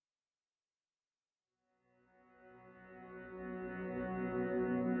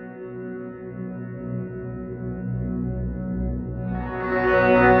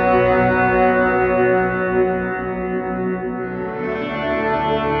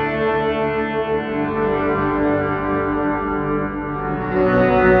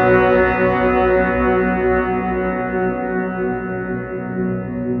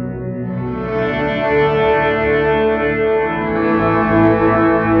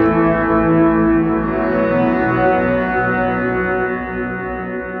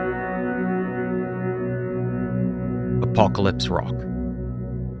Apocalypse Rock.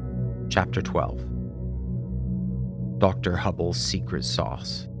 Chapter 12. Dr. Hubble's Secret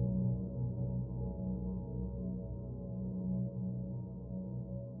Sauce.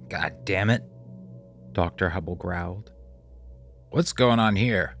 God damn it, Dr. Hubble growled. What's going on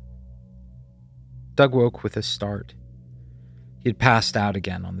here? Doug woke with a start. He had passed out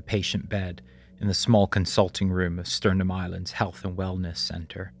again on the patient bed in the small consulting room of Sternum Island's Health and Wellness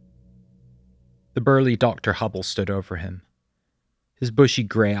Center. The burly Dr. Hubble stood over him. His bushy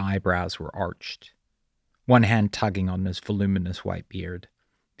gray eyebrows were arched, one hand tugging on his voluminous white beard,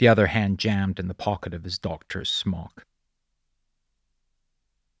 the other hand jammed in the pocket of his doctor's smock.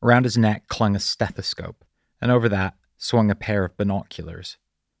 Around his neck clung a stethoscope, and over that swung a pair of binoculars.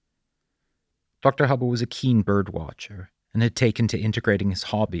 Dr. Hubble was a keen birdwatcher and had taken to integrating his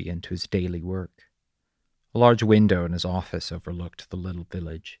hobby into his daily work. A large window in his office overlooked the little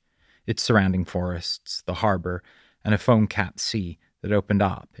village, its surrounding forests, the harbor, and a foam-capped sea that opened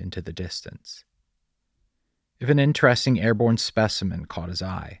up into the distance. If an interesting airborne specimen caught his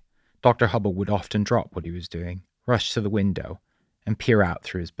eye, Dr. Hubble would often drop what he was doing, rush to the window, and peer out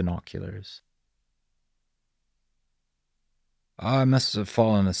through his binoculars. I must have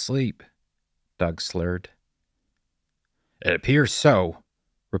fallen asleep, Doug slurred. It appears so,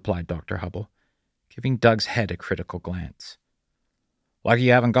 replied Dr. Hubble, giving Doug's head a critical glance. Lucky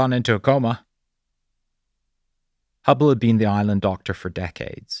you haven't gone into a coma. Hubble had been the island doctor for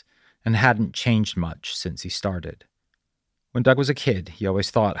decades, and hadn't changed much since he started. When Doug was a kid, he always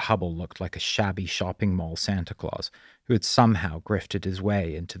thought Hubble looked like a shabby shopping mall Santa Claus who had somehow grifted his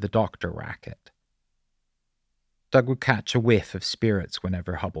way into the doctor racket. Doug would catch a whiff of spirits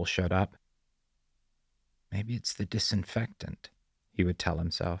whenever Hubble showed up. Maybe it's the disinfectant, he would tell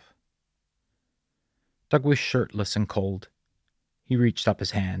himself. Doug was shirtless and cold. He reached up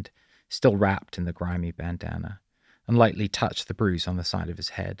his hand, still wrapped in the grimy bandana, and lightly touched the bruise on the side of his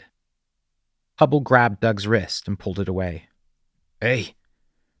head. Hubble grabbed Doug's wrist and pulled it away. Hey,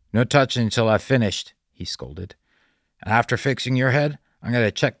 no touching until I've finished, he scolded. And after fixing your head, I'm going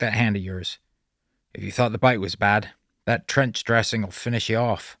to check that hand of yours. If you thought the bite was bad, that trench dressing will finish you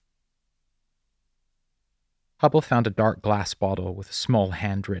off. Hubble found a dark glass bottle with a small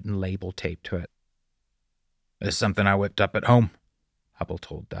handwritten label taped to it. This is something I whipped up at home, Hubble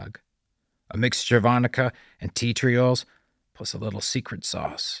told Doug. A mixture of arnica and tea tree oils, plus a little secret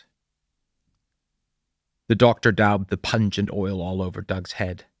sauce. The doctor daubed the pungent oil all over Doug's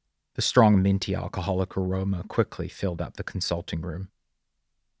head. The strong, minty alcoholic aroma quickly filled up the consulting room.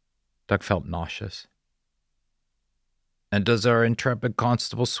 Doug felt nauseous. And does our intrepid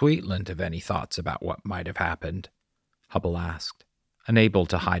Constable Sweetland have any thoughts about what might have happened? Hubble asked, unable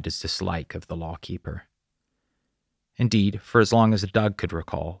to hide his dislike of the lawkeeper. Indeed, for as long as Doug could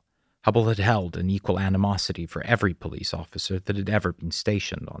recall, Hubble had held an equal animosity for every police officer that had ever been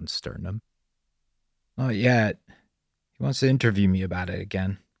stationed on Sternum. Not yet. He wants to interview me about it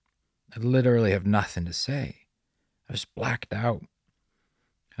again. I literally have nothing to say. I just blacked out.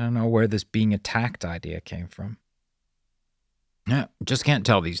 I don't know where this being attacked idea came from. Yeah, just can't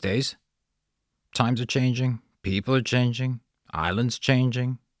tell these days. Times are changing, people are changing, islands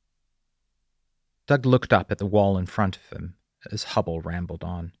changing. Doug looked up at the wall in front of him as Hubble rambled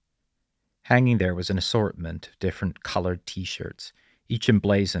on. Hanging there was an assortment of different colored T-shirts, each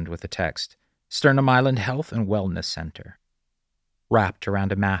emblazoned with the text, Sternum Island Health and Wellness Center, wrapped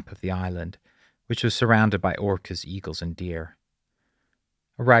around a map of the island, which was surrounded by orcas, eagles, and deer.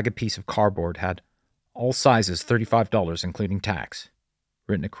 A ragged piece of cardboard had all sizes $35 including tax,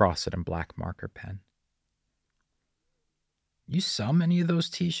 written across it in black marker pen. You sell many of those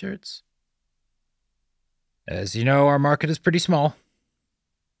T-shirts? As you know, our market is pretty small.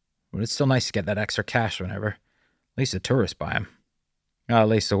 But it's still nice to get that extra cash whenever. At least the tourists buy them. At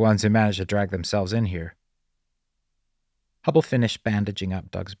least the ones who manage to drag themselves in here. Hubble finished bandaging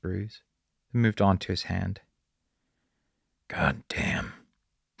up Doug's bruise and moved on to his hand. God damn,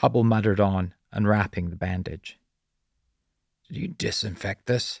 Hubble muttered on, unwrapping the bandage. Did you disinfect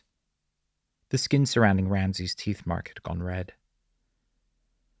this? The skin surrounding Ramsey's teeth mark had gone red.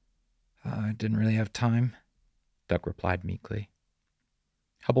 I didn't really have time, Doug replied meekly.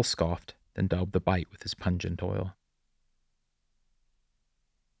 Hubble scoffed, then daubed the bite with his pungent oil.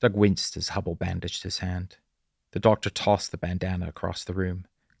 Doug winced as Hubble bandaged his hand. The doctor tossed the bandana across the room,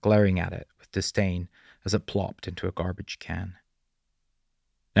 glaring at it with disdain as it plopped into a garbage can.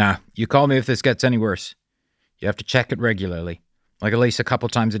 Now, you call me if this gets any worse. You have to check it regularly, like at least a couple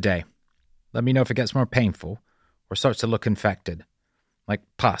times a day. Let me know if it gets more painful or starts to look infected, like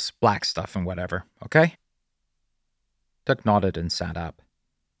pus, black stuff, and whatever, okay? Doug nodded and sat up.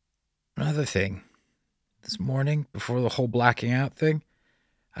 Another thing. This morning, before the whole blacking out thing,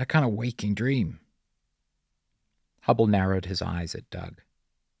 I had a kind of waking dream. Hubble narrowed his eyes at Doug.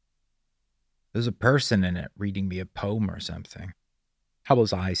 There's a person in it reading me a poem or something.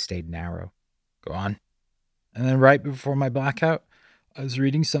 Hubble's eyes stayed narrow. Go on. And then right before my blackout, I was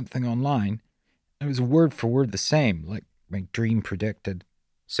reading something online. It was word for word the same, like my dream predicted.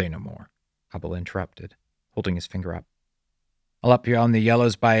 Say no more, Hubble interrupted, holding his finger up. I'll up you on the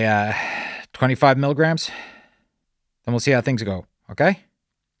yellows by 25 milligrams. Then we'll see how things go, okay?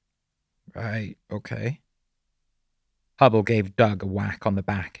 Right, okay. Hubble gave Doug a whack on the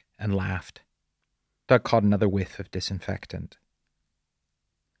back and laughed. Doug caught another whiff of disinfectant.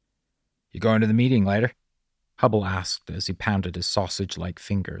 You going to the meeting later? Hubble asked as he pounded his sausage-like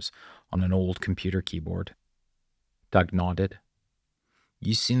fingers on an old computer keyboard. Doug nodded.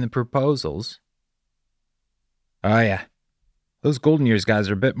 You seen the proposals? Oh, yeah. Those Golden Years guys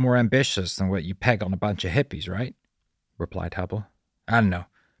are a bit more ambitious than what you peg on a bunch of hippies, right? Replied Hubble. I don't know.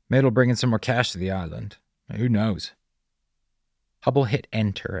 Maybe it'll bring in some more cash to the island. Who knows? Hubble hit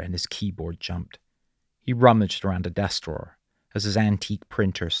enter and his keyboard jumped. He rummaged around a desk drawer as his antique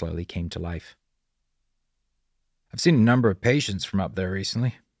printer slowly came to life. I've seen a number of patients from up there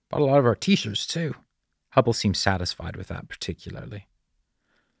recently. Bought a lot of our t-shirts, too. Hubble seemed satisfied with that particularly.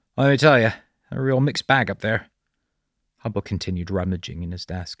 Well, let me tell you, a real mixed bag up there. Hubble continued rummaging in his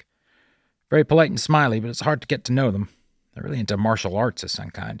desk. Very polite and smiley, but it's hard to get to know them. They're really into martial arts of some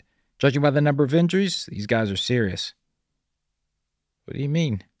kind. Judging by the number of injuries, these guys are serious. What do you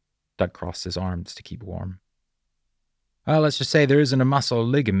mean? Doug crossed his arms to keep warm. Well, let's just say there isn't a muscle or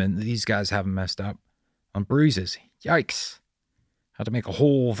ligament that these guys haven't messed up. On bruises. Yikes. Had to make a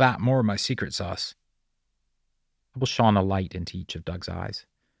whole vat more of my secret sauce. Hubble shone a light into each of Doug's eyes.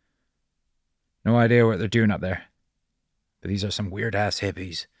 No idea what they're doing up there. But these are some weird-ass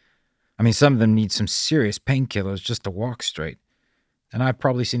hippies. I mean, some of them need some serious painkillers just to walk straight. And I've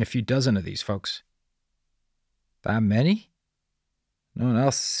probably seen a few dozen of these folks. That many? No one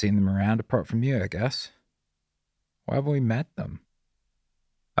else has seen them around apart from you, I guess. Why haven't we met them?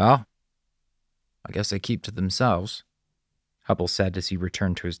 Well, I guess they keep to themselves, Hubble said as he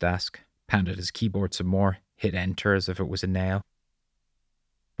returned to his desk, pounded his keyboard some more, hit enter as if it was a nail.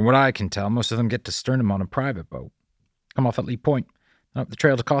 From what I can tell, most of them get to Sternum on a private boat. Come off at Lee Point, and up the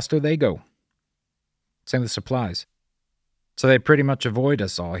trail to Costa they go. Same with supplies. So they pretty much avoid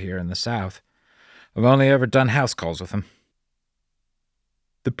us all here in the south. I've only ever done house calls with them.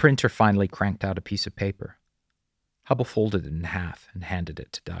 The printer finally cranked out a piece of paper. Hubble folded it in half and handed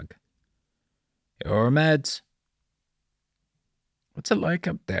it to Doug. Your meds. What's it like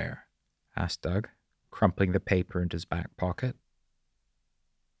up there? Asked Doug, crumpling the paper into his back pocket.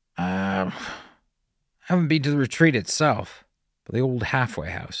 I haven't been to the retreat itself, but the old halfway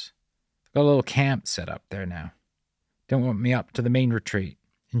house. They've got a little camp set up there now. Don't want me up to the main retreat,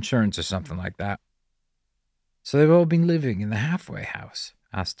 insurance or something like that. So they've all been living in the halfway house?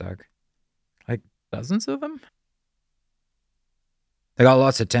 Asked Doug. Like dozens of them? They got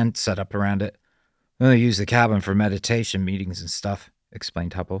lots of tents set up around it. They use the cabin for meditation meetings and stuff,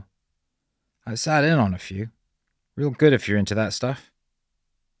 explained Hubble. I sat in on a few. Real good if you're into that stuff.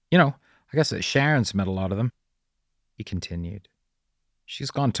 You know, I guess that Sharon's met a lot of them, he continued.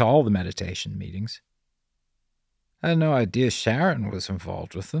 She's gone to all the meditation meetings. I had no idea Sharon was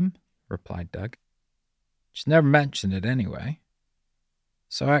involved with them, replied Doug. She's never mentioned it anyway.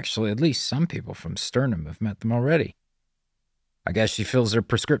 So actually, at least some people from Sternum have met them already. I guess she fills their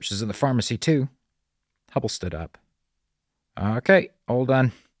prescriptions at the pharmacy too. Hubble stood up. Okay, all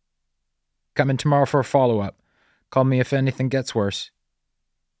done. Come in tomorrow for a follow-up. Call me if anything gets worse.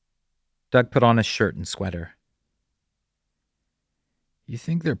 Doug put on his shirt and sweater. You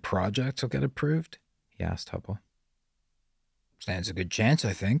think their project will get approved? He asked Hubble. Stands a good chance,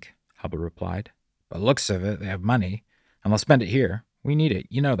 I think, Hubble replied. By the looks of it, they have money, and they'll spend it here. We need it,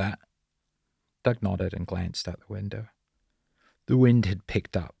 you know that. Doug nodded and glanced out the window. The wind had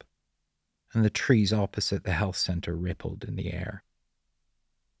picked up, and the trees opposite the health center rippled in the air.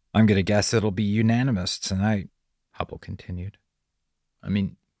 I'm going to guess it'll be unanimous tonight, Hubble continued. I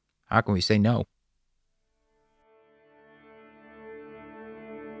mean, how can we say no?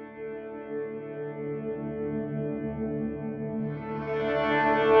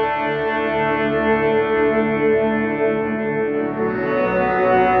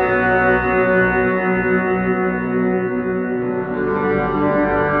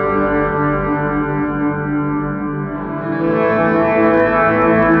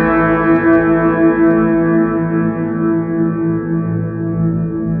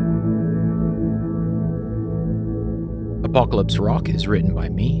 Apocalypse Rock is written by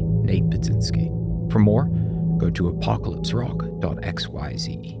me, Nate Budzinski. For more, go to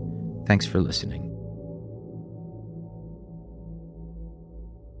apocalypserock.xyz. Thanks for listening.